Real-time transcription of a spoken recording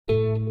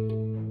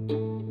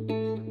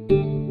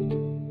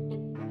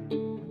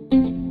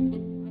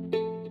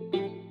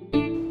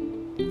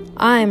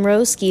I'm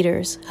Rose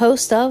Skeeters,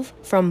 host of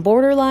From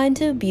Borderline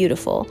to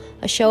Beautiful,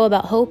 a show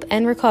about hope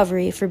and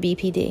recovery for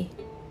BPD.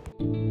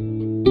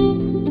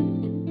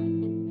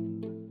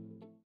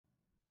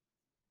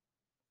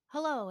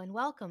 Hello, and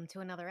welcome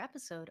to another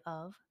episode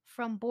of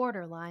From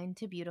Borderline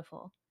to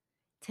Beautiful.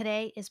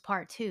 Today is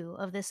part 2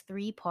 of this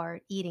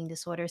 3-part eating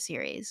disorder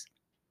series.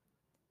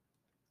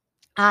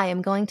 I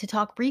am going to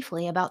talk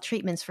briefly about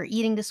treatments for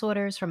eating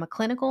disorders from a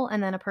clinical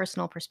and then a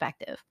personal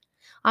perspective.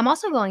 I'm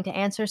also going to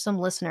answer some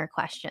listener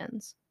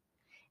questions.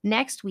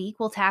 Next week,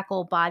 we'll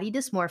tackle body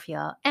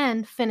dysmorphia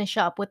and finish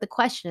up with the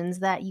questions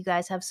that you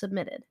guys have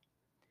submitted.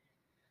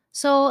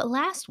 So,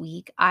 last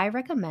week, I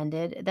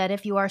recommended that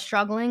if you are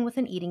struggling with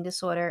an eating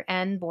disorder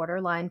and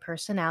borderline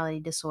personality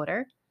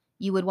disorder,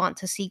 you would want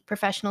to seek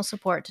professional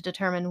support to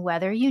determine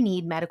whether you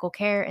need medical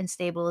care and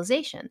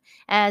stabilization,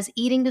 as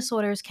eating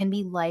disorders can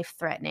be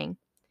life-threatening.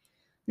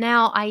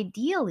 Now,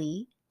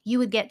 ideally, you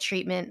would get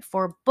treatment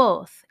for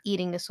both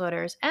eating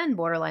disorders and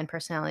borderline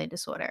personality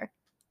disorder.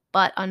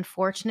 But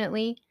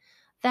unfortunately,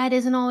 that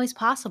isn't always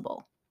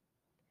possible.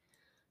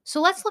 So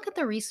let's look at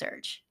the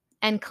research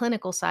and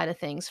clinical side of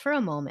things for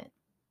a moment.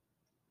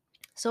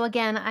 So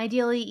again,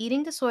 ideally,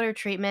 eating disorder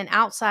treatment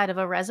outside of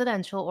a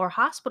residential or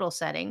hospital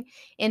setting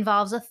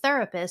involves a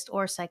therapist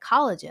or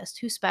psychologist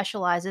who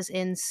specializes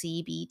in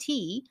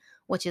CBT,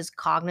 which is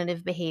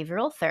cognitive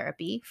behavioral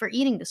therapy for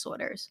eating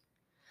disorders.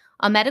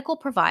 A medical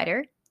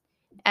provider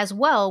as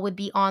well would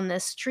be on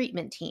this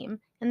treatment team,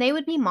 and they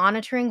would be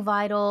monitoring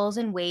vitals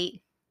and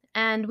weight.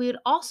 And we would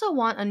also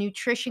want a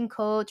nutrition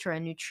coach or a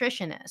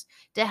nutritionist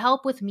to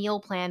help with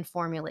meal plan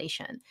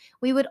formulation.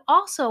 We would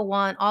also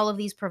want all of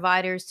these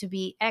providers to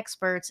be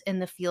experts in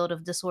the field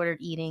of disordered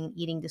eating,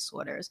 eating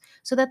disorders,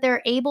 so that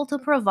they're able to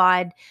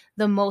provide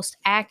the most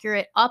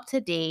accurate, up to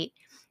date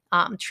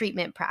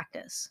treatment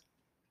practice.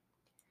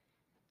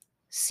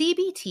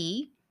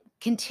 CBT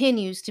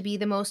continues to be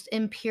the most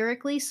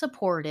empirically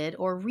supported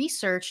or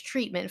researched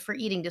treatment for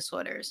eating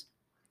disorders.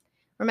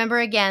 Remember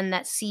again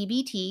that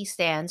CBT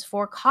stands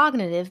for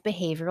Cognitive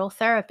Behavioral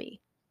Therapy.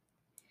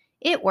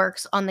 It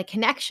works on the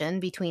connection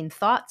between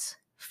thoughts,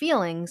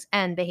 feelings,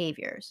 and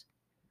behaviors.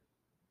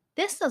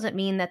 This doesn't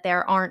mean that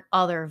there aren't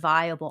other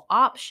viable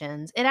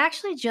options. It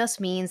actually just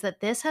means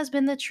that this has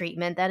been the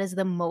treatment that is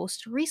the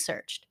most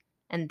researched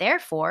and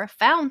therefore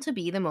found to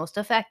be the most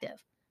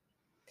effective.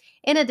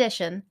 In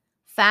addition,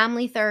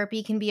 family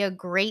therapy can be a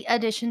great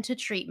addition to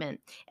treatment,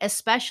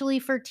 especially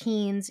for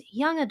teens,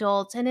 young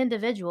adults, and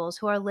individuals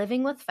who are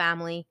living with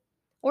family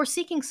or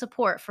seeking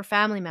support for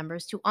family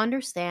members to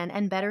understand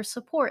and better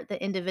support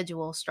the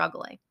individual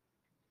struggling.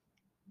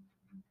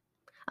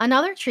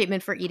 Another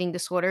treatment for eating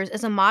disorders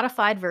is a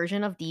modified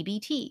version of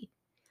DBT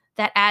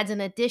that adds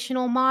an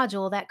additional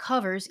module that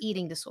covers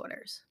eating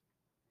disorders.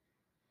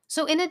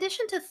 So, in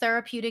addition to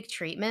therapeutic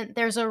treatment,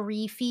 there's a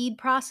refeed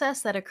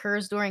process that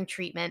occurs during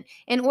treatment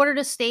in order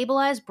to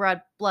stabilize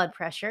blood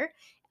pressure,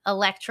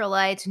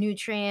 electrolytes,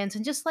 nutrients,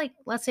 and just like,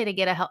 let's say, to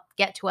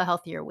get to a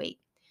healthier weight.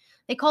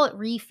 They call it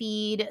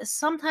refeed.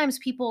 Sometimes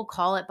people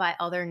call it by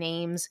other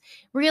names.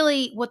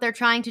 Really, what they're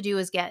trying to do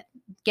is get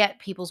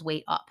people's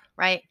weight up,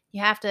 right?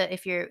 You have to,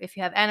 if you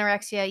have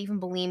anorexia,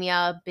 even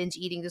bulimia, binge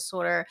eating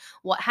disorder,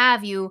 what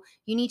have you,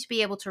 you need to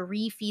be able to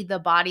refeed the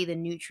body the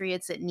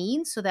nutrients it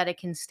needs so that it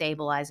can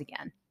stabilize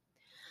again.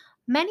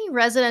 Many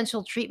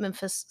residential treatment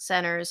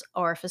centers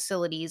or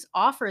facilities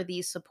offer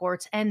these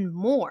supports and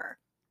more.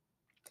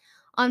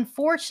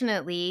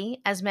 Unfortunately,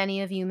 as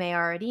many of you may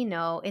already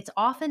know, it's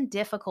often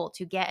difficult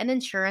to get an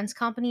insurance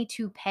company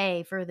to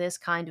pay for this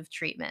kind of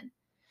treatment.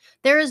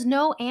 There is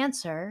no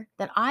answer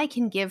that I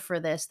can give for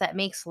this that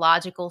makes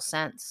logical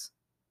sense.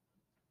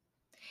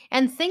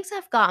 And things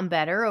have gotten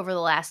better over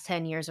the last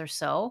 10 years or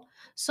so.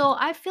 So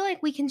I feel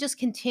like we can just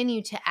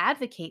continue to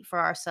advocate for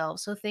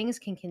ourselves so things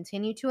can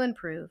continue to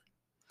improve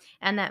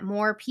and that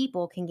more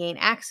people can gain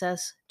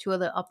access to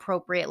the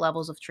appropriate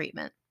levels of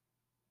treatment.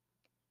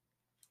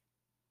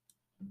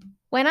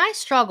 When I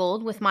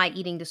struggled with my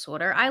eating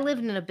disorder, I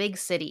lived in a big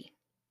city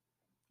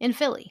in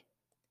Philly.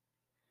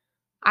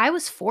 I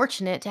was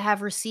fortunate to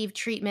have received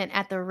treatment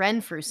at the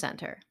Renfrew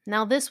Center.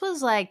 Now, this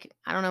was like,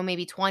 I don't know,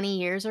 maybe 20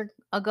 years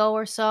ago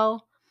or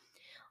so.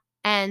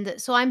 And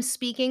so I'm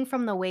speaking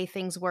from the way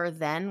things were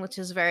then, which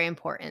is very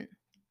important.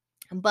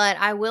 But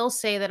I will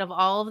say that of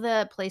all of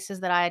the places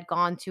that I had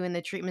gone to and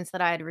the treatments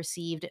that I had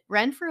received,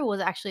 Renfrew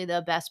was actually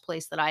the best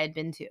place that I had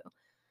been to.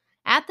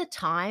 At the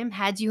time,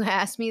 had you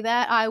asked me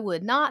that, I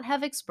would not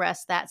have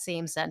expressed that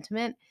same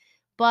sentiment.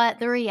 But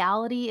the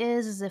reality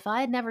is if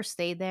I had never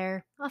stayed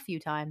there a few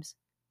times,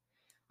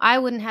 I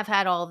wouldn't have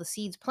had all the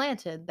seeds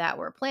planted that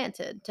were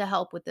planted to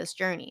help with this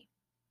journey.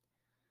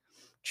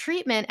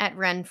 Treatment at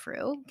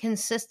Renfrew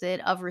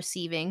consisted of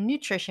receiving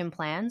nutrition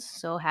plans,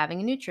 so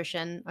having a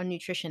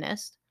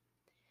nutritionist,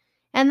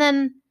 and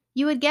then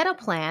you would get a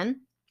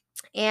plan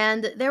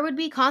and there would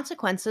be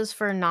consequences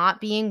for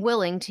not being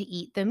willing to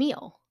eat the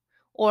meal.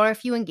 Or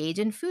if you engage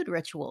in food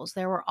rituals,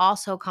 there were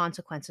also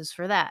consequences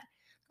for that.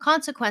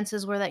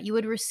 Consequences were that you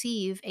would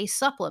receive a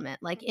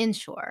supplement like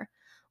Ensure,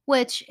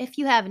 which, if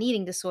you have an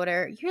eating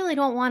disorder, you really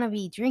don't want to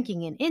be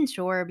drinking an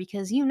Ensure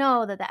because you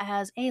know that that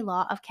has a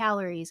lot of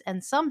calories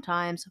and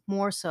sometimes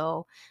more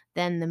so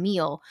than the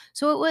meal.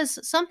 So it was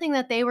something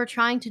that they were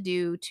trying to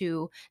do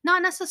to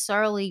not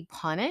necessarily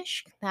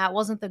punish. That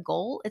wasn't the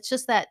goal. It's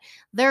just that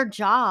their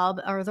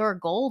job or their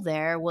goal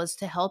there was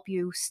to help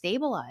you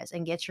stabilize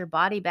and get your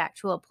body back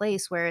to a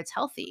place where it's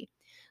healthy.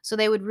 So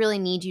they would really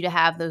need you to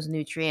have those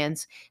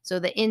nutrients. So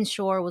the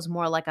inshore was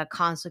more like a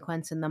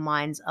consequence in the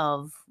minds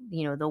of,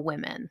 the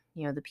women,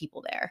 the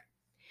people there.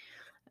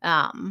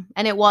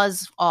 And it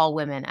was all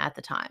women at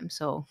the time.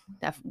 So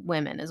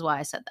women is why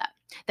I said that.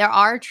 There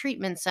are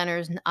treatment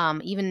centers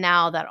even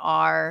now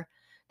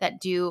that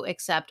do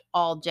accept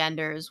all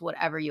genders,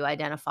 whatever you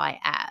identify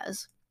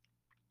as.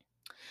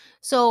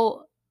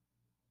 So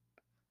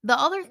the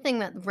other thing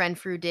that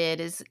Renfrew did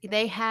is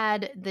they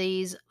had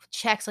these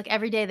checks, like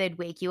every day they'd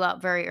wake you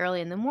up very early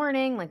in the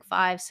morning, like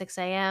 5, 6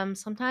 a.m.,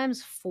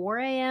 sometimes 4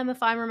 a.m.,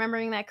 if I'm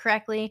remembering that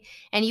correctly.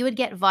 And you would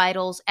get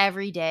vitals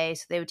every day.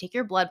 So they would take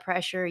your blood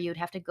pressure, you would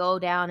have to go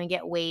down and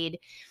get weighed.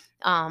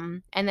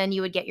 And then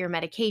you would get your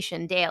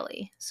medication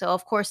daily. So,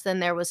 of course, then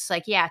there was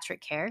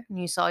psychiatric care,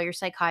 and you saw your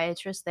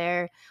psychiatrist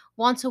there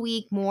once a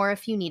week, more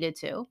if you needed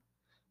to.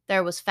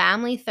 There was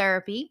family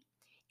therapy,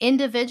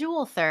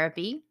 individual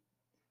therapy,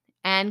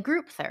 and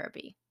group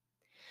therapy.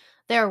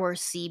 There were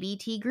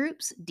CBT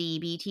groups,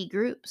 DBT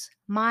groups,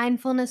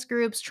 mindfulness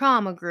groups,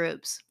 trauma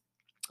groups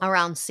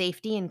around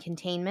safety and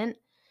containment.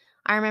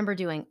 I remember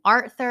doing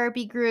art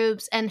therapy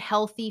groups and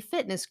healthy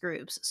fitness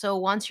groups. So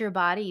once your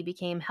body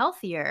became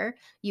healthier,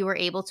 you were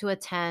able to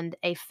attend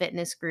a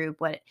fitness group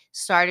what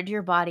started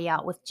your body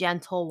out with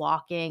gentle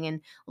walking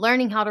and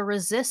learning how to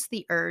resist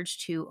the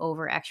urge to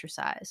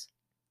overexercise.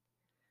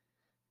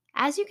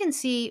 As you can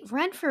see,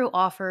 Renfrew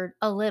offered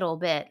a little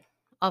bit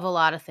of a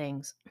lot of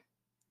things.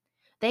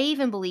 They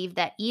even believed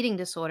that eating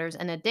disorders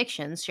and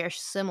addictions share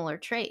similar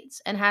traits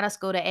and had us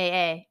go to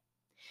AA.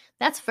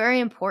 That's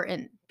very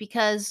important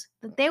because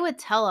they would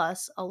tell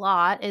us a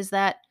lot is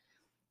that,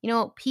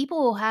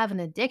 people who have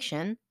an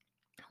addiction,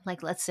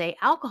 like let's say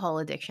alcohol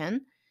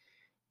addiction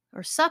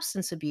or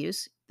substance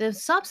abuse, the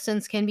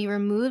substance can be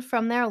removed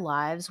from their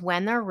lives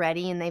when they're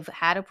ready and they've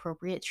had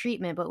appropriate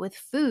treatment. But with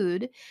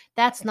food,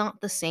 that's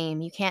not the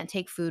same. You can't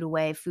take food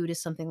away. Food is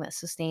something that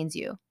sustains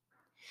you.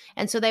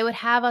 And so they would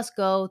have us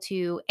go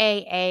to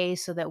AA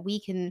so that we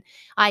can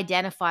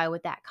identify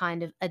with that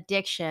kind of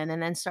addiction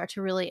and then start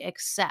to really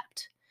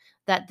accept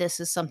that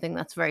this is something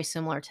that's very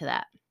similar to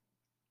that.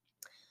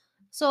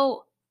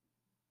 So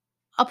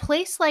a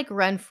place like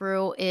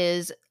Renfrew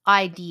is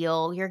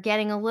ideal. You're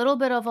getting a little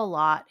bit of a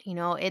lot.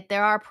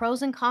 There are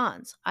pros and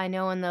cons. I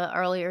know in the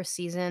earlier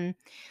season,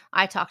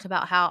 I talked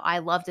about how I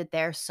loved it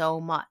there so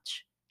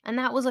much. And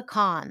that was a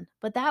con,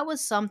 but that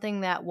was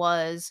something that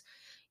was,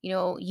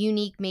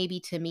 unique maybe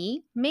to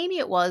me. Maybe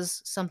it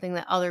was something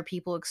that other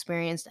people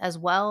experienced as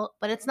well,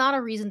 but it's not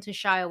a reason to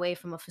shy away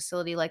from a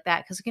facility like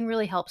that because it can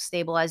really help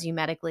stabilize you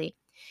medically.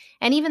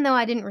 And even though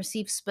I didn't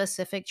receive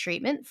specific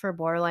treatment for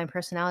borderline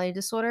personality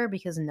disorder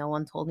because no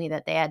one told me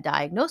that they had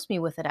diagnosed me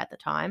with it at the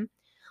time,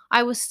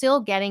 I was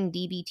still getting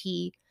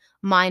DBT,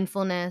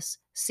 mindfulness,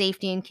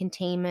 safety and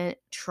containment,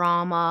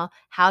 trauma,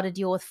 how to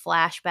deal with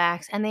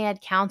flashbacks, and they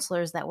had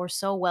counselors that were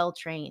so well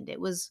trained.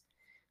 It was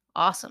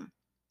awesome.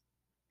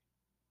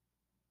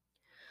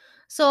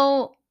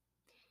 So,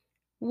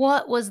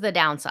 what was the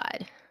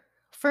downside?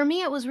 For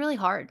me, it was really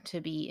hard to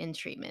be in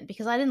treatment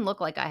because I didn't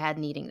look like I had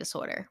an eating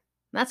disorder.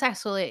 That's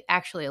actually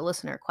a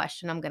listener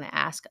question I'm going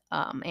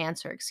to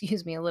answer,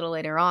 excuse me, a little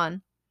later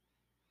on.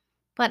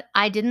 But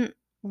I didn't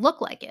look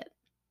like it.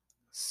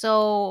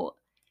 So,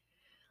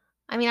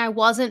 I mean, I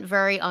wasn't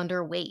very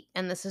underweight.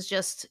 And this is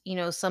just,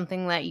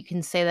 something that you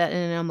can say that in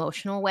an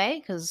emotional way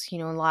because, a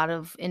lot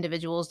of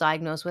individuals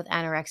diagnosed with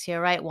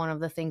anorexia, right? One of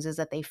the things is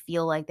that they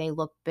feel like they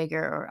look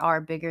bigger or are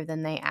bigger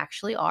than they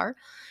actually are.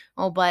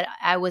 Oh, but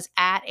I was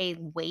at a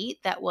weight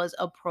that was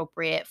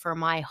appropriate for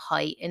my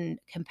height in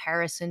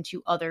comparison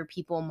to other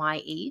people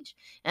my age.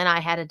 And I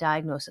had a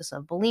diagnosis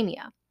of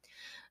bulimia.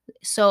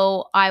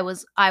 So I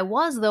was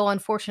though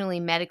unfortunately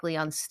medically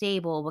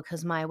unstable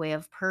because my way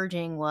of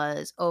purging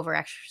was over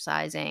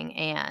exercising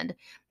and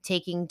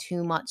taking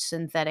too much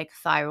synthetic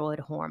thyroid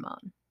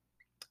hormone.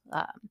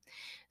 Um,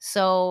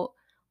 so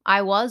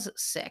I was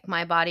sick.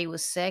 My body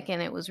was sick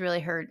and it was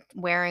really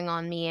wearing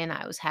on me and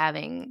I was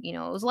having, it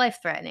was life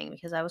threatening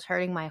because I was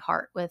hurting my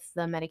heart with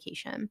the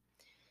medication.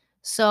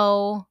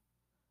 So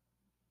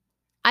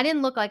I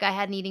didn't look like I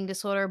had an eating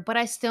disorder, but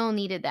I still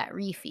needed that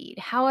refeed.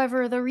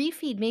 However, the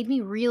refeed made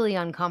me really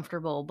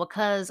uncomfortable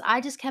because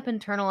I just kept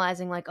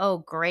internalizing, like, oh,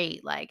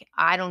 great. Like,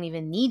 I don't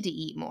even need to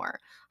eat more.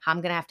 I'm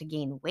going to have to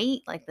gain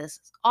weight. Like, this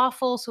is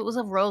awful. So it was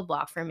a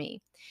roadblock for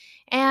me.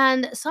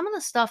 And some of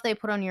the stuff they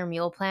put on your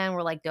meal plan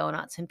were like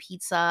donuts and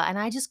pizza. And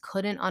I just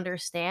couldn't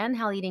understand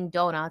how eating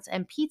donuts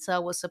and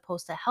pizza was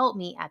supposed to help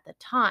me at the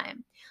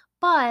time.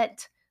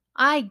 But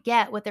I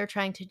get what they're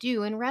trying to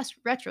do in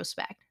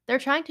retrospect. They're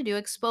trying to do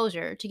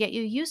exposure to get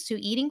you used to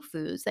eating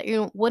foods that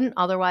you wouldn't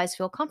otherwise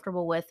feel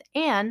comfortable with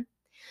and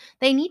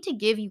They need to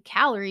give you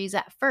calories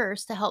at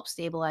first to help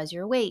stabilize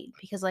your weight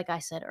because, like I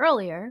said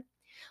earlier,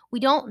 we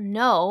don't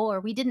know or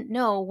we didn't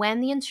know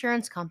when the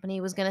insurance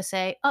company was going to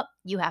say, oh,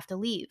 you have to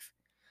leave.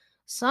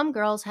 Some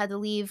girls had to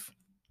leave,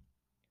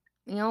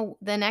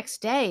 the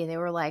next day. They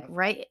were like,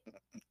 right,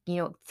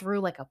 through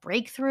like a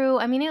breakthrough.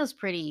 I mean, it was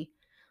pretty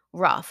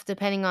rough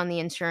depending on the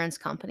insurance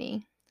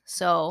company.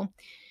 So,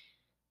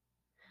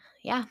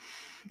 yeah,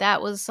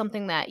 that was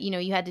something that,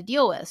 you had to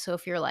deal with. So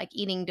if you're like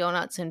eating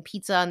donuts and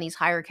pizza and these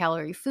higher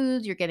calorie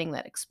foods, you're getting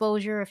that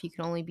exposure if you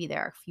can only be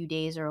there a few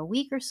days or a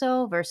week or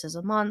so versus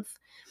a month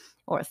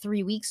or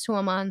 3 weeks to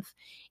a month.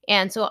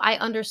 And so I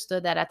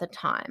understood that at the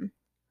time.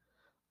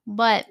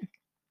 But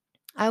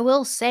I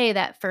will say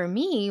that for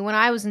me, when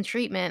I was in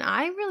treatment,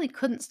 I really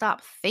couldn't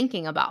stop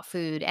thinking about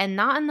food and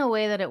not in the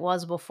way that it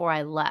was before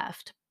I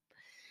left.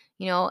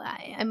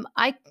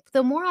 I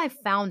the more I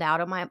found out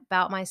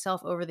about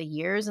myself over the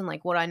years and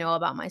like what I know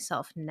about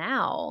myself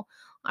now,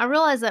 I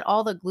realized that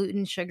all the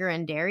gluten, sugar,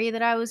 and dairy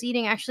that I was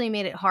eating actually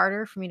made it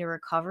harder for me to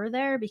recover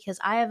there because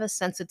I have a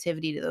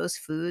sensitivity to those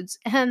foods.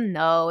 And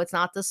no, it's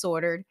not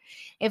disordered.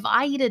 If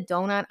I eat a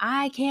donut,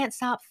 I can't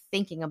stop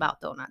thinking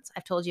about donuts.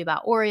 I've told you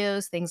about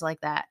Oreos, things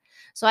like that.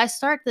 So I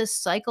start this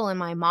cycle in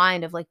my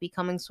mind of like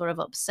becoming sort of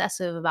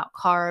obsessive about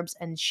carbs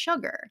and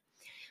sugar.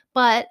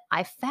 But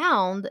I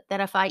found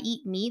that if I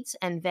eat meats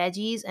and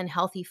veggies and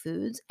healthy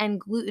foods and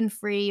gluten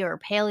free or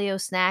paleo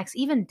snacks,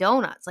 even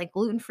donuts, like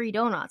gluten free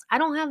donuts, I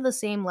don't have the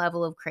same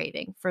level of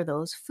craving for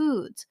those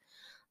foods.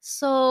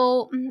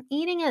 So,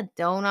 eating a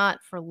donut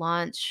for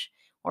lunch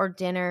or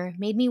dinner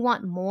made me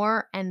want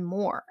more and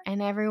more,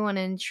 and everyone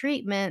in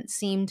treatment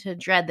seemed to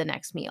dread the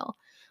next meal,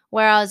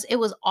 whereas it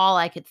was all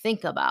I could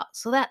think about.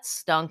 So that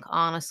stunk,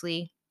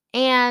 honestly.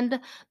 And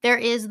there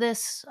is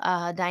this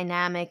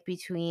dynamic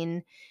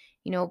between,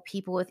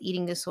 people with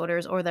eating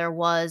disorders, or there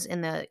was in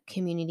the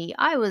community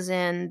I was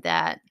in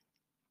that,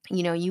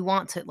 you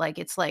want to, like,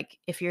 it's like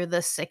if you're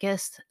the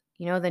sickest,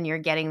 then you're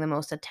getting the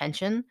most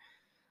attention.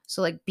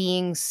 So, like,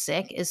 being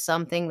sick is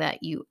something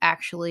that you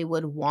actually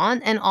would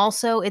want, and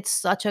also it's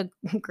such a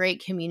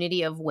great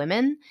community of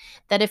women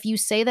that if you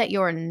say that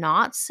you're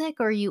not sick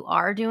or you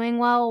are doing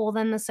well,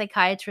 then the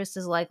psychiatrist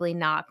is likely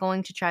not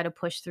going to try to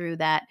push through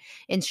that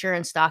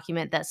insurance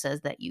document that says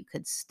that you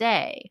could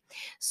stay.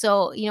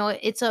 So,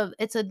 it's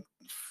a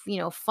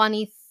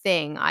funny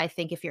thing, I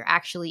think, if you're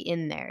actually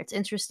in there. It's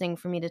interesting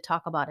for me to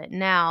talk about it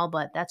now,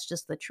 but that's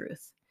just the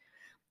truth.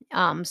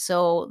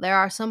 So there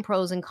are some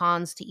pros and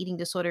cons to eating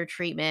disorder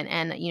treatment,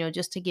 and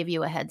just to give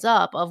you a heads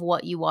up of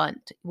what you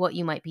want, what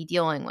you might be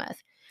dealing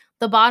with.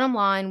 The bottom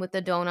line with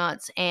the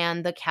donuts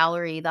and the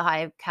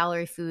high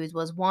calorie foods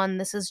was, one,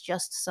 this is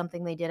just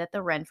something they did at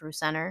the Renfrew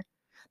Center.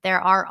 There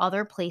are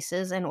other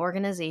places and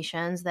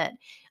organizations that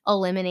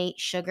eliminate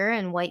sugar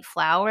and white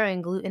flour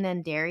and gluten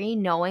and dairy,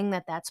 knowing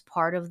that that's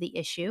part of the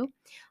issue.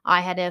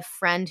 I had a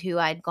friend who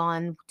I'd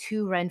gone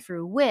to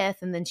Renfrew with,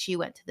 and then she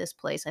went to this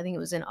place. I think it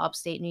was in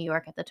upstate New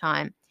York at the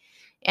time.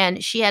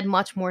 And she had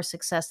much more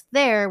success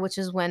there, which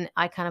is when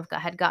I kind of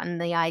had gotten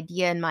the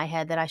idea in my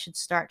head that I should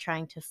start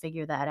trying to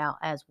figure that out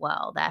as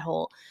well. That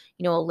whole,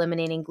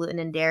 eliminating gluten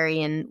and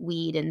dairy and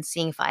weed and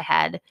seeing if I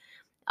had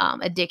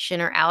addiction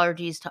or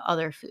allergies to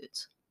other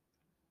foods.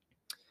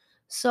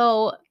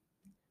 So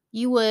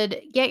you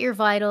would get your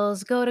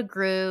vitals, go to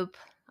group.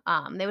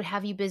 They would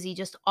have you busy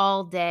just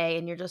all day,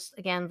 and you're just,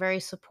 again, very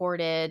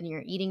supported. And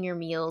you're eating your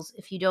meals.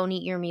 If you don't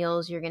eat your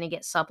meals, you're going to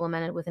get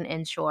supplemented with an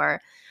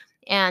Ensure.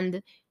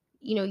 And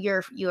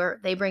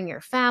they bring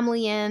your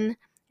family in.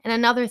 And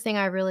another thing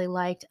I really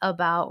liked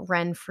about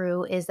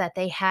Renfrew is that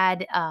they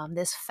had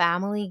this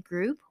family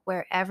group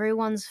where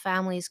everyone's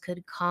families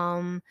could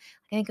come.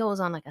 I think it was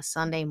on like a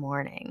Sunday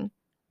morning,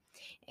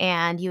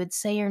 and you would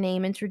say your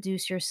name,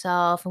 introduce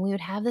yourself, and we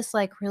would have this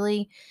like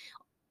really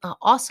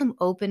awesome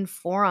open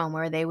forum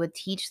where they would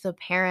teach the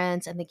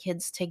parents and the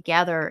kids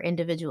together,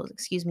 individuals,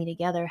 excuse me,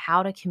 together,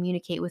 how to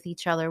communicate with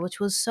each other, which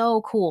was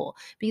so cool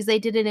because they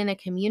did it in a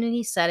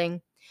community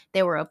setting.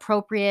 They were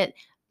appropriate.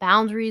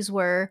 Boundaries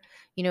were,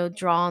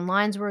 drawn,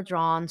 lines were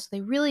drawn. So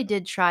they really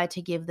did try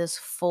to give this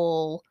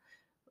full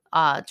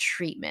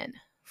treatment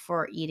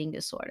for eating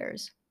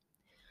disorders.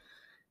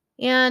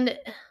 And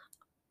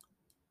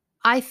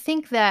I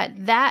think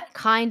that that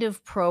kind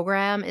of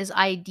program is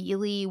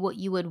ideally what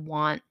you would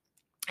want.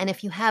 And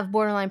if you have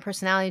borderline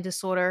personality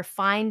disorder,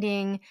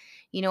 finding,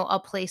 a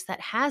place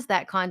that has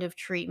that kind of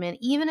treatment,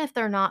 even if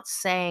they're not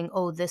saying,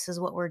 "Oh, this is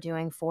what we're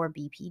doing for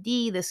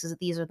BPD.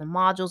 These are the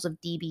modules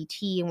of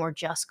DBT, and we're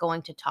just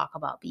going to talk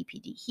about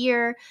BPD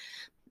here."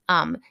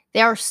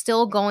 They are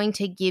still going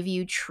to give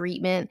you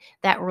treatment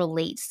that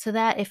relates to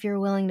that if you're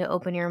willing to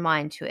open your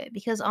mind to it.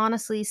 Because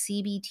honestly,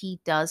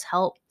 CBT does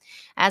help.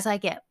 As I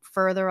get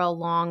further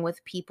along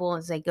with people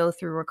as they go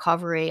through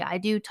recovery, I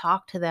do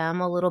talk to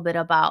them a little bit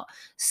about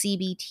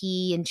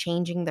CBT and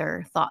changing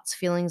their thoughts,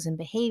 feelings, and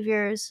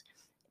behaviors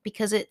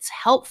because it's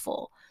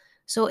helpful.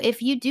 So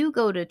if you do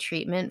go to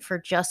treatment for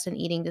just an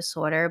eating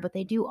disorder, but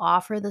they do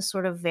offer this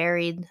sort of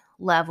varied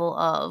level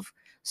of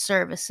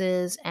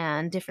services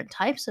and different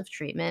types of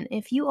treatment,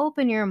 if you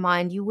open your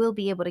mind, you will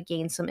be able to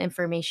gain some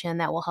information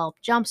that will help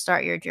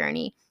jumpstart your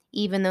journey,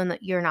 even though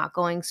that you're not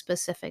going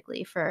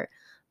specifically for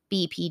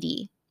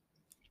BPD.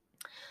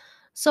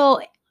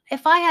 So,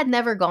 if I had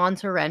never gone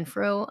to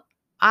Renfrew,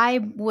 I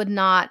would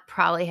not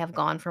probably have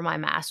gone for my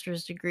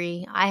master's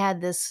degree. I had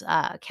this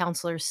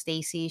counselor,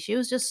 Stacy. She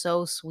was just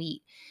so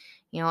sweet,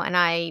 and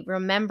I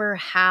remember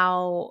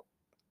how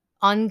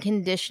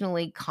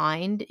unconditionally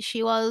kind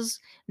she was,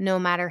 no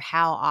matter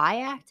how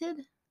I acted.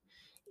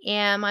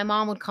 And my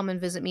mom would come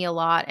and visit me a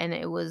lot, and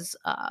it was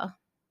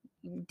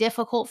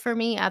difficult for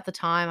me at the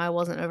time. I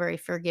wasn't a very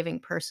forgiving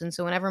person.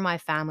 So whenever my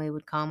family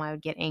would come, I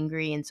would get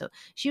angry. And so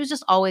she was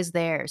just always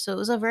there. So it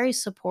was a very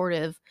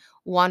supportive,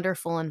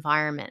 wonderful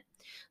environment.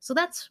 So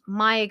that's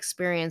my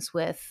experience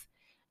with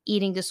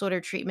eating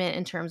disorder treatment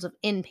in terms of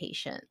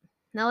inpatient.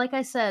 Now, like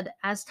I said,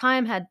 as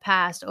time had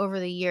passed over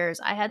the years,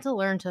 I had to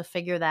learn to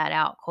figure that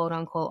out, quote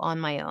unquote, on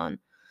my own.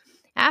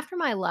 After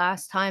my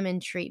last time in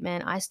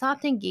treatment, I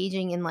stopped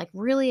engaging in like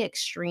really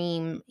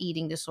extreme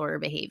eating disorder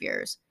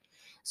behaviors.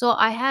 So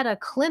I had a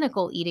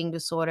clinical eating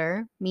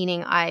disorder,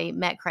 meaning I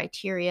met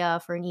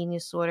criteria for an eating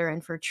disorder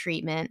and for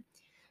treatment.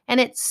 And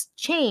it's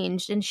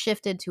changed and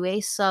shifted to a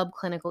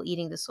subclinical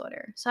eating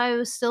disorder. So I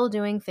was still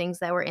doing things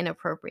that were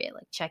inappropriate,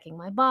 like checking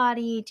my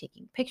body,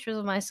 taking pictures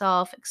of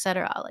myself,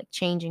 etc., like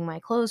changing my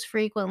clothes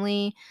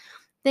frequently,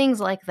 things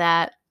like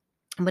that.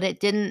 But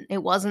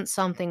it wasn't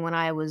something when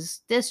I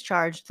was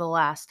discharged the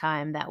last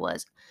time that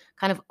was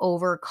kind of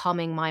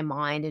overcoming my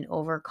mind and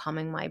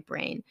overcoming my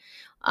brain.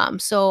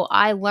 So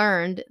I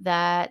learned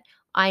that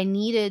I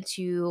needed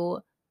to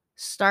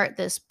start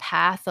this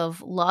path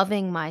of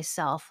loving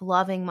myself,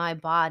 loving my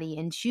body,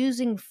 and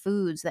choosing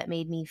foods that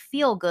made me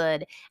feel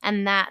good.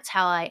 And that's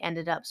how I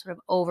ended up sort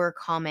of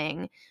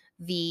overcoming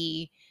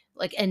the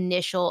like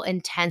initial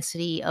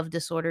intensity of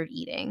disordered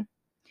eating.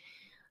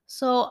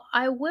 So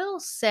I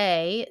will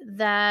say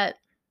that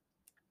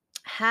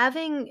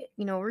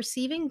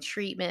receiving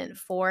treatment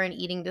for an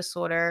eating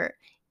disorder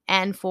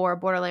and for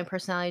borderline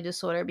personality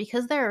disorder,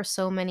 because there are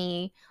so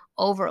many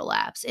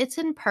overlaps, it's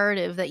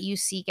imperative that you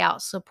seek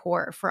out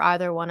support for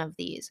either one of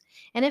these.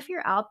 And if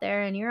you're out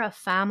there and you're a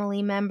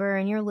family member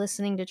and you're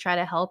listening to try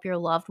to help your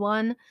loved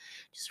one,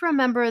 just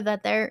remember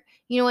that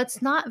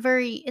it's not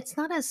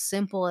as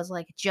simple as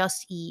like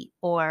just eat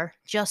or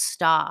just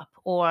stop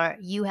or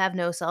you have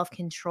no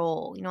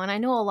self-control. And I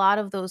know a lot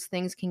of those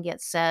things can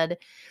get said,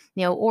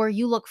 or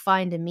you look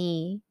fine to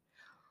me.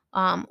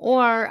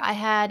 Or I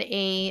had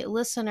a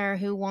listener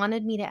who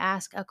wanted me to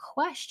ask a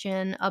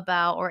question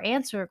about or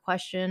answer a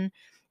question.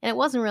 And it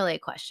wasn't really a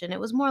question. It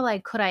was more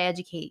like, could I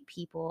educate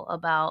people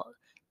about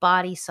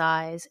body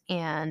size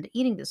and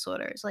eating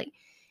disorders? Like,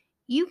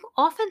 you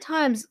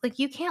oftentimes, like,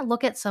 you can't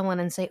look at someone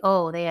and say,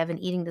 oh, they have an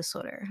eating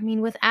disorder. I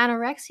mean, with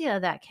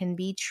anorexia, that can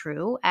be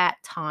true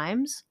at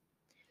times.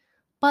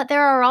 But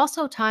there are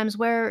also times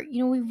where,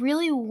 we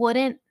really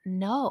wouldn't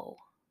know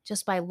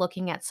just by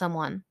looking at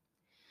someone.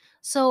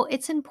 So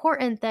it's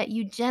important that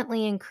you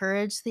gently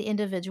encourage the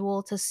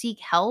individual to seek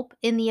help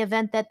in the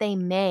event that they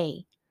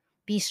may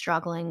be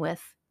struggling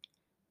with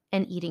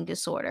an eating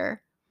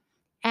disorder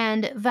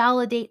and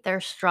validate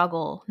their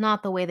struggle,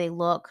 not the way they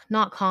look,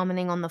 not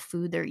commenting on the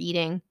food they're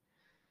eating,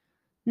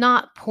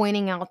 not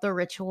pointing out the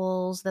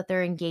rituals that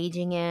they're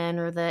engaging in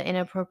or the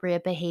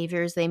inappropriate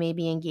behaviors they may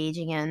be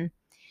engaging in.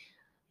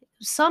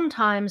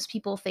 Sometimes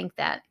people think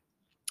that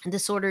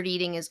disordered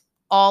eating is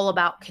all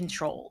about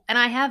control. And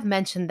I have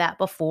mentioned that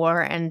before.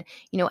 And,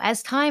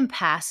 as time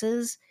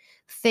passes,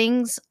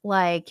 things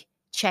like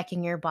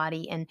checking your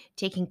body and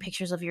taking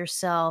pictures of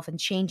yourself and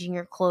changing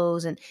your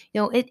clothes, and,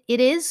 it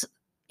is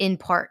in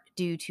part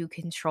due to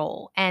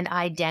control and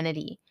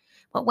identity.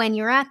 But when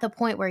you're at the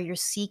point where you're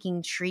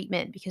seeking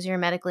treatment because you're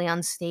medically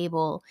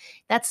unstable,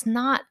 that's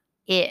not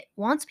it.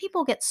 Once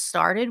people get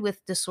started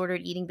with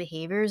disordered eating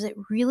behaviors, it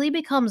really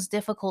becomes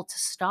difficult to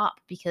stop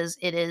because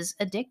it is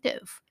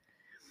addictive.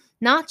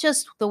 Not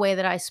just the way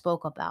that I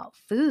spoke about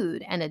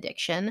food and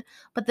addiction,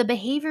 but the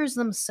behaviors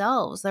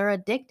themselves. They're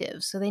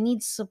addictive. So they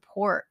need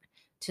support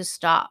to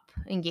stop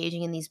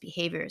engaging in these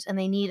behaviors. And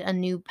they need a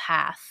new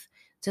path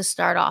to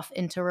start off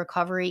into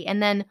recovery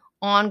and then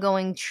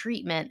ongoing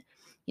treatment,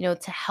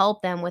 to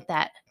help them with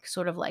that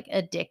sort of like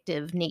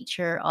addictive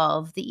nature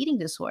of the eating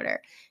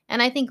disorder.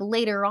 And I think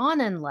later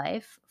on in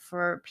life,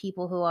 for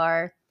people who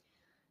are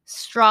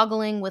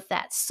struggling with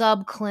that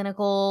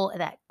subclinical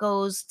that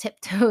goes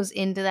tiptoes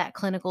into that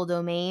clinical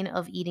domain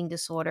of eating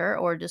disorder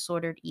or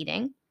disordered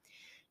eating.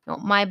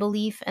 My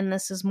belief, and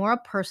this is more a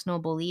personal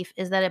belief,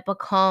 is that it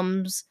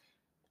becomes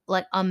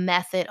like a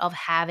method of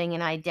having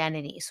an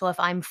identity. So if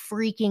I'm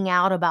freaking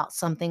out about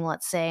something,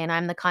 let's say, and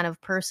I'm the kind of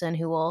person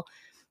who will,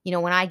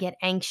 when I get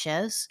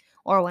anxious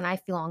or when I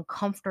feel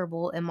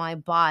uncomfortable in my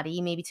body,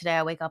 maybe today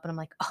I wake up and I'm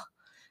like, oh,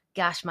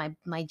 gosh,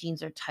 my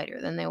jeans are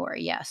tighter than they were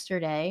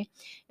yesterday.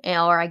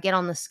 Or I get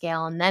on the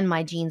scale and then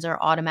my jeans are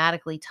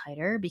automatically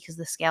tighter because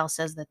the scale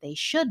says that they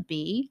should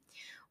be,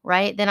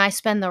 right? Then I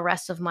spend the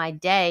rest of my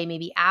day,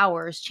 maybe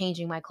hours,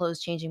 changing my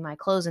clothes,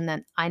 and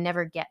then I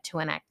never get to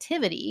an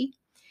activity.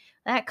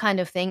 that kind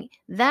of thing.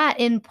 That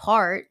in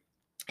part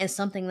is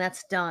something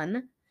that's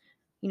done,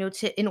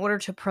 to in order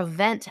to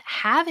prevent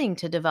having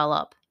to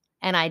develop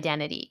an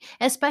identity,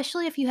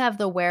 especially if you have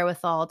the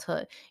wherewithal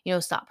to,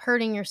 stop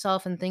hurting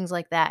yourself and things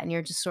like that, and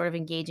you're just sort of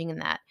engaging in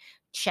that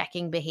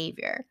checking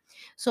behavior.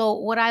 So,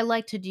 what I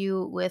like to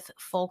do with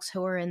folks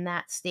who are in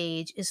that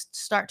stage is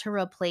start to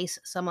replace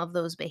some of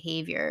those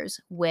behaviors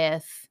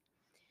with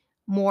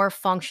more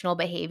functional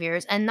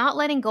behaviors and not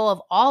letting go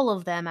of all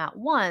of them at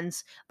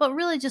once, but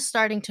really just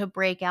starting to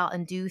break out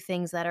and do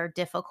things that are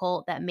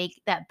difficult,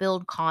 that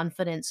build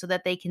confidence so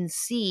that they can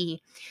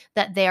see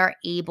that they are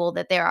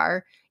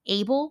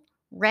able,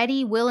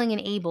 ready, willing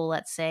and able,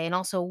 let's say, and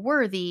also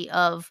worthy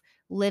of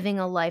living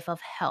a life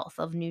of health,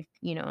 of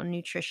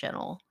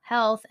nutritional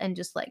health, and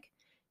just like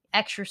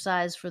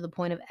exercise for the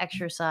point of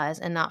exercise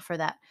and not for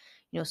that,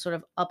 sort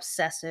of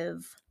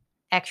obsessive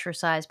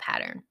exercise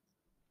pattern.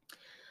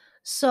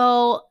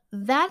 So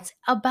that's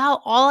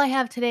about all I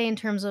have today in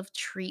terms of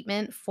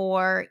treatment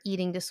for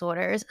eating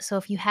disorders. So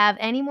if you have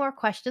any more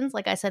questions,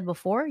 like I said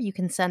before, you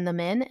can send them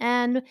in,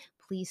 and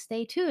please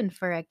stay tuned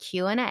for a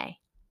Q&A.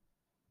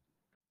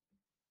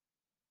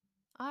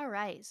 All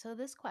right. So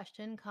this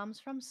question comes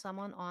from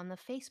someone on the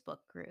Facebook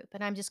group,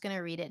 and I'm just going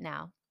to read it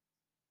now.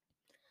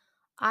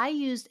 I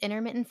used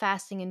intermittent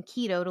fasting and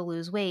keto to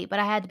lose weight, but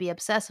I had to be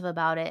obsessive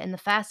about it, and the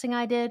fasting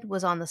I did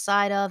was on the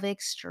side of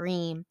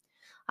extreme.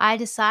 I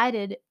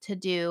decided to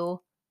do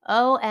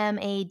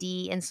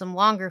OMAD and some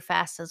longer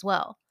fasts as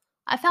well.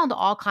 I found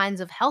all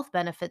kinds of health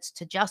benefits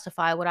to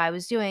justify what I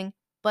was doing,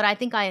 but I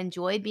think I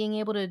enjoyed being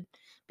able to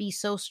be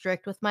so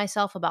strict with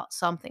myself about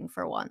something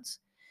for once.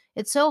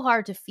 It's so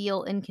hard to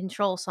feel in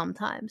control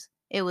sometimes.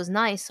 It was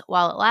nice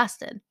while it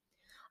lasted.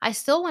 I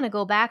still want to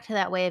go back to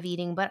that way of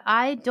eating, but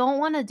I don't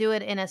want to do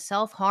it in a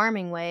self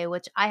harming way,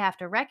 which I have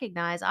to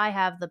recognize I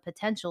have the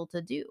potential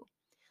to do.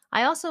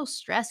 I also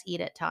stress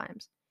eat at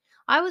times.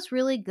 I was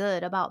really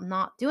good about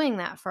not doing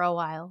that for a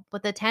while,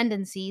 but the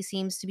tendency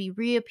seems to be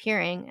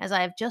reappearing as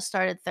I have just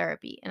started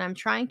therapy and I'm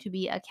trying to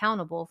be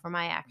accountable for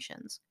my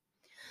actions.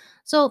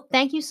 So,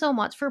 thank you so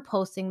much for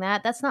posting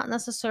that. That's not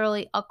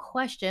necessarily a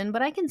question,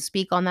 but I can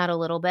speak on that a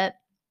little bit.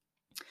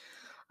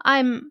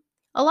 I'm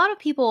A lot of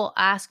people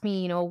ask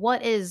me,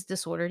 what is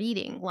disordered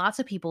eating? Lots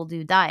of people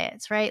do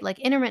diets, right? Like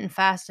intermittent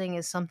fasting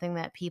is something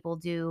that people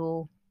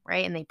do,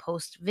 right? And they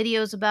post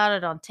videos about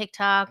it on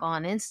TikTok,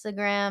 on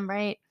Instagram,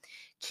 right?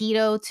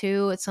 Keto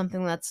too, it's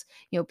something that's,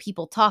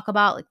 people talk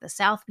about, like the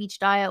South Beach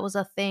diet was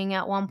a thing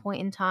at one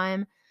point in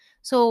time.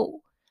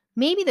 So,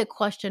 maybe the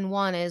question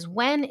one is,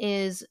 when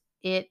is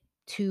it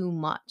too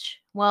much?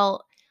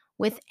 Well,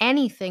 with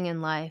anything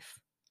in life,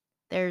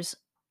 there's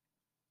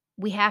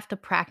we have to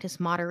practice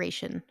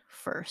moderation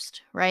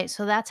first, right?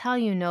 So that's how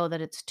you know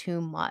that it's too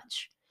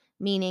much.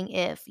 Meaning,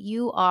 if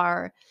you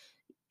are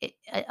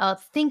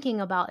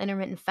thinking about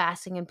intermittent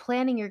fasting and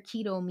planning your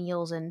keto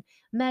meals and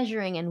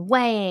measuring and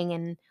weighing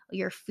and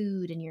your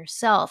food and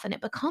yourself, and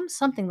it becomes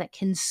something that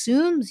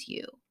consumes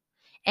you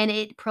and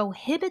it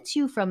prohibits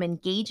you from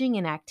engaging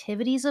in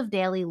activities of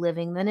daily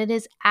living, then it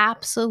is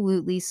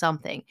absolutely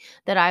something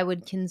that I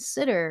would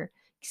consider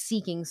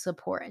seeking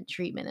support and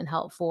treatment and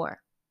help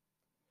for.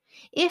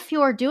 If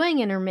you're doing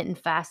intermittent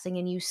fasting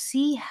and you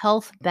see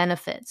health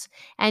benefits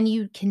and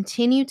you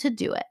continue to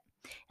do it,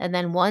 and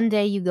then one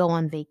day you go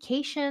on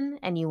vacation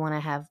and you want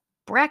to have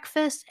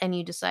breakfast and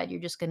you decide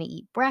you're just going to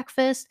eat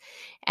breakfast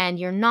and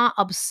you're not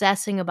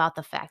obsessing about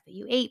the fact that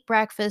you ate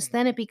breakfast,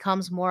 then it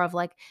becomes more of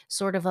like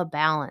sort of a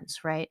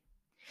balance, right?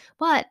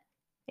 But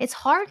it's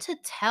hard to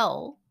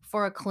tell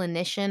for a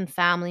clinician,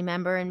 family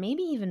member, and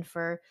maybe even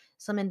for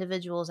some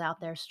individuals out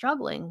there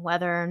struggling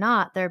whether or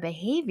not their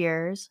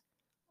behaviors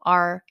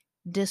are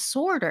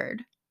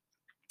disordered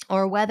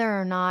or whether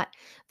or not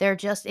they're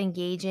just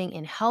engaging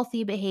in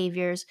healthy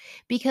behaviors,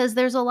 because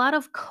there's a lot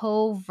of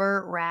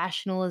covert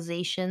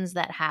rationalizations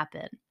that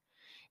happen,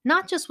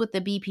 not just with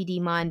the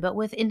BPD mind, but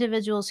with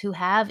individuals who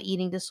have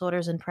eating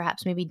disorders and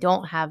perhaps maybe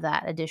don't have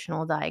that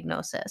additional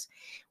diagnosis.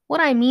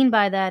 What I mean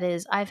by that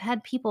is, I've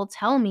had people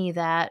tell me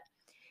that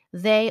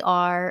they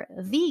are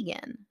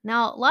vegan.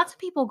 Now, lots of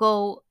people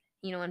go,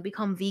 and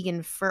become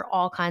vegan for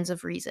all kinds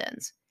of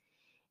reasons.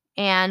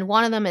 And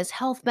one of them is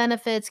health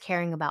benefits,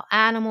 caring about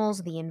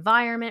animals, the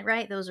environment,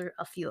 right? Those are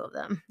a few of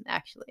them,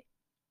 actually.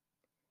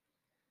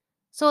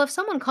 So if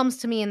someone comes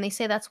to me and they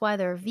say that's why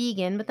they're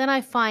vegan, but then I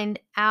find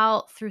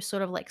out through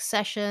sort of like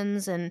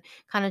sessions and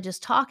kind of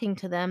just talking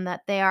to them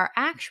that they are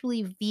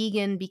actually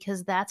vegan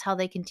because that's how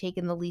they can take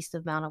in the least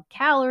amount of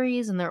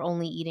calories and they're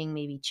only eating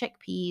maybe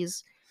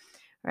chickpeas,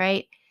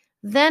 right?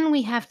 Then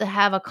we have to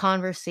have a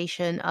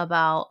conversation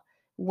about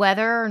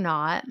whether or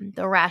not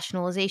the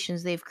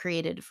rationalizations they've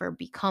created for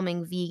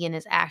becoming vegan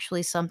is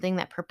actually something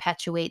that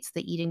perpetuates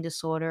the eating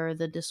disorder or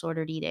the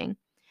disordered eating.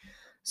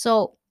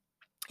 So,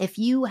 if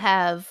you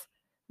have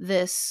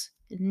this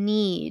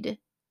need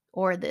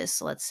or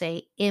this, let's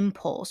say,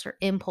 impulse or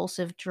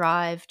impulsive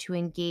drive to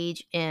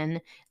engage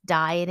in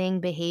dieting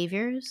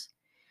behaviors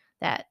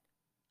that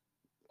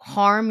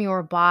harm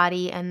your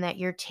body and that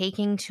you're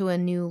taking to a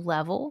new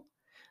level,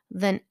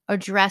 then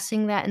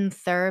addressing that in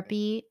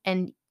therapy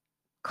and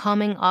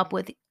coming up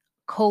with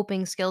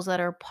coping skills that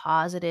are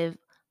positive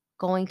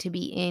going to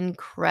be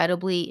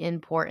incredibly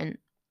important.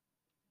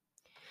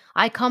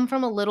 I come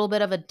from a little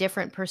bit of a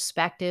different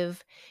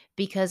perspective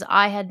because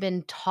I had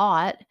been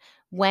taught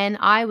when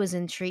I was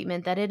in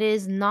treatment that it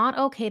is not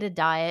okay to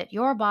diet.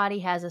 Your body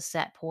has a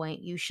set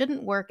point. You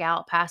shouldn't work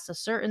out past a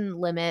certain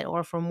limit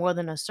or for more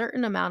than a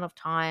certain amount of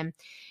time,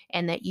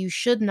 and that you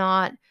should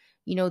not,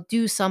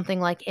 do something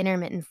like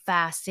intermittent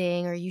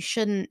fasting, or you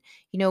shouldn't,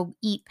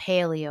 eat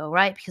paleo,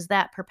 right? Because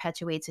that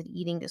perpetuates an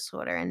eating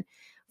disorder. And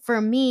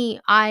for me,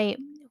 I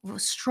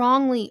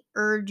strongly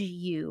urge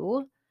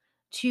you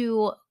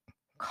to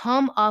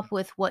come up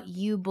with what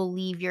you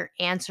believe your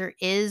answer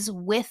is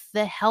with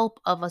the help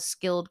of a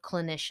skilled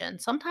clinician.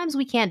 Sometimes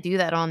we can't do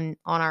that on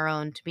our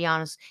own, to be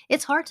honest.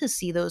 It's hard to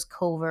see those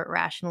covert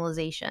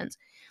rationalizations.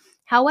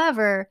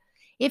 However,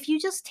 if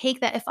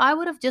I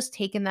would have just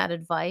taken that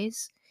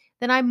advice,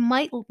 then I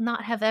might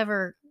not have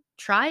ever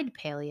tried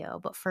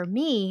paleo. But for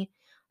me,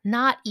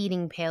 not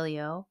eating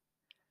paleo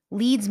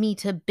leads me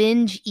to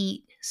binge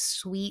eat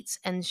sweets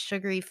and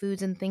sugary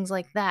foods and things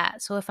like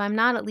that. So if I'm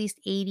not at least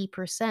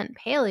 80%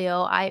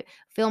 paleo, I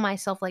feel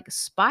myself like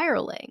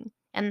spiraling.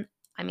 And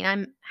I mean,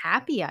 I'm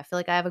happy. I feel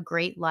like I have a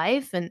great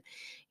life. And,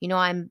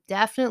 I'm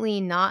definitely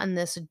not in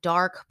this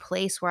dark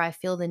place where I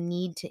feel the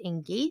need to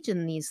engage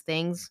in these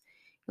things.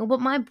 But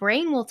my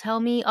brain will tell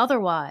me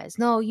otherwise.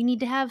 No, you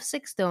need to have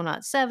 6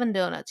 donuts, 7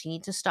 donuts. You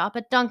need to stop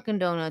at Dunkin'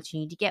 Donuts.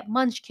 You need to get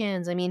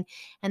munchkins. I mean,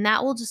 and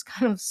that will just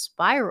kind of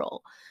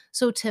spiral.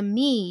 So to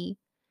me,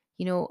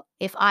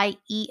 if I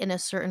eat in a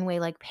certain way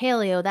like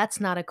paleo,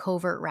 that's not a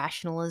covert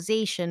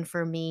rationalization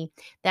for me.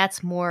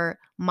 That's more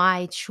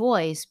my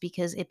choice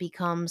because it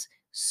becomes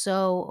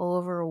so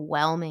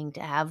overwhelming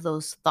to have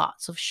those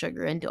thoughts of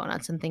sugar and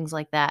donuts and things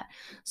like that.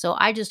 So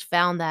I just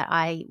found that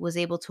I was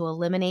able to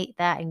eliminate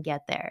that and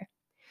get there.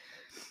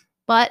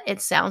 But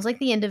it sounds like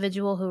the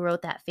individual who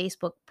wrote that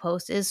Facebook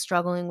post is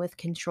struggling with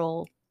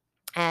control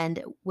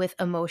and with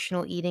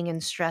emotional eating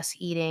and stress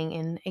eating.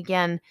 And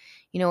again,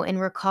 in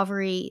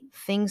recovery,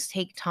 things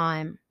take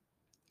time.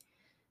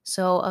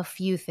 So, a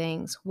few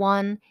things.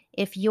 One,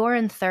 if you're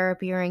in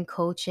therapy or in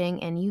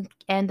coaching and you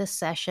end a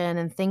session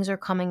and things are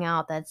coming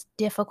out that's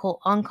difficult,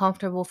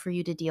 uncomfortable for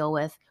you to deal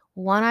with,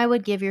 one, I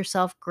would give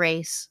yourself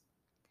grace.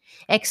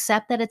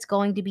 Accept that it's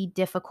going to be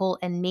difficult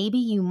and maybe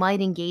you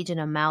might engage in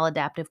a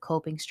maladaptive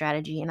coping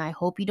strategy. And I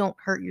hope you don't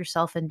hurt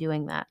yourself in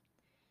doing that.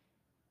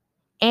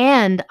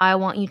 And I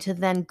want you to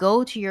then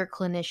go to your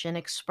clinician,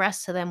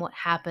 express to them what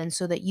happened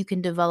so that you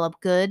can develop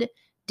good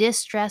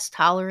distress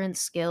tolerance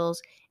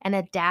skills and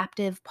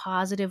adaptive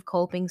positive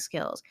coping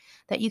skills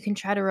that you can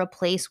try to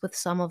replace with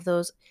some of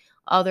those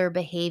other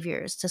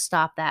behaviors to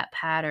stop that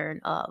pattern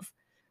of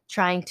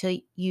trying to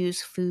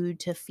use food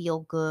to feel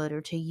good or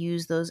to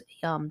use those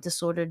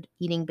disordered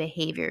eating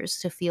behaviors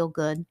to feel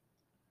good.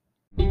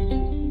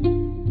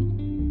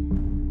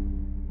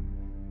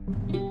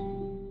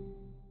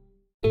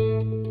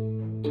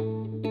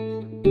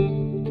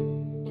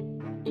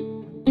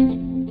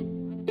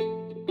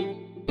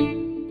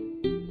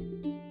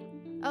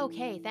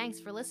 Okay,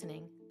 thanks for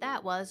listening.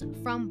 That was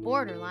From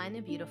Borderline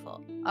to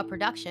Beautiful, a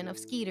production of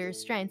Skeeter's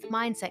Strength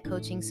Mindset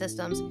Coaching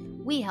Systems.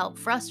 We help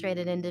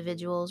frustrated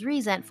individuals,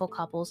 resentful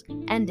couples,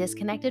 and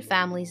disconnected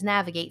families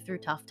navigate through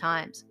tough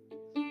times.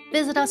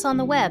 Visit us on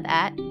the web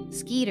at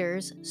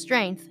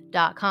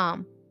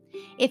skeetersstrength.com.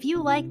 If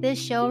you like this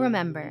show,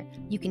 remember,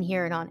 you can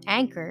hear it on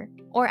Anchor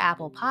or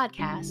Apple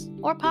Podcasts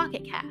or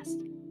Pocket Cast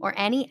or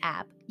any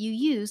app you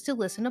use to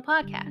listen to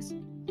podcasts.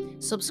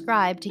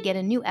 Subscribe to get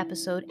a new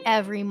episode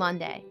every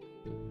Monday.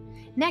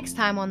 Next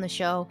time on the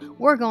show,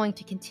 we're going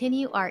to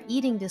continue our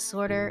eating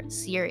disorder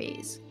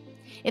series.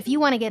 If you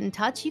want to get in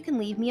touch, you can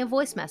leave me a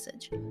voice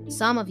message.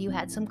 Some of you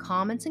had some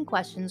comments and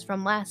questions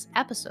from last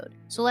episode,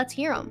 so let's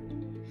hear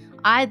them.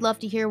 I'd love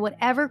to hear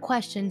whatever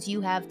questions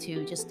you have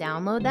too. Just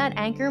download that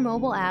Anchor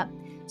mobile app,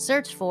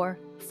 search for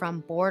From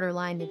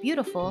Borderline to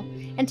Beautiful,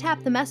 and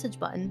tap the message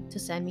button to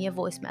send me a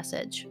voice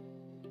message.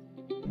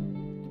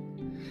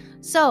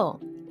 So,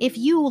 if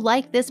you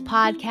like this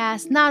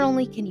podcast, not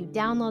only can you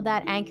download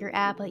that Anchor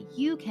app, but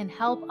you can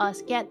help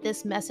us get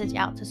this message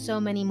out to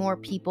so many more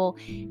people.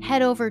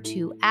 Head over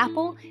to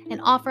Apple and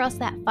offer us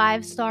that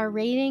 5-star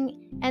rating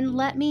and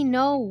let me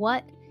know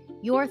what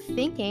you're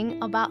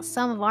thinking about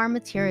some of our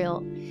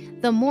material.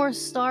 The more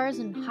stars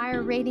and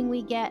higher rating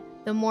we get,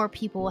 the more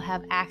people will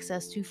have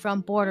access to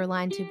From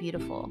Borderline to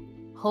Beautiful,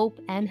 hope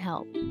and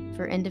help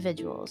for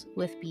individuals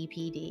with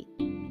BPD.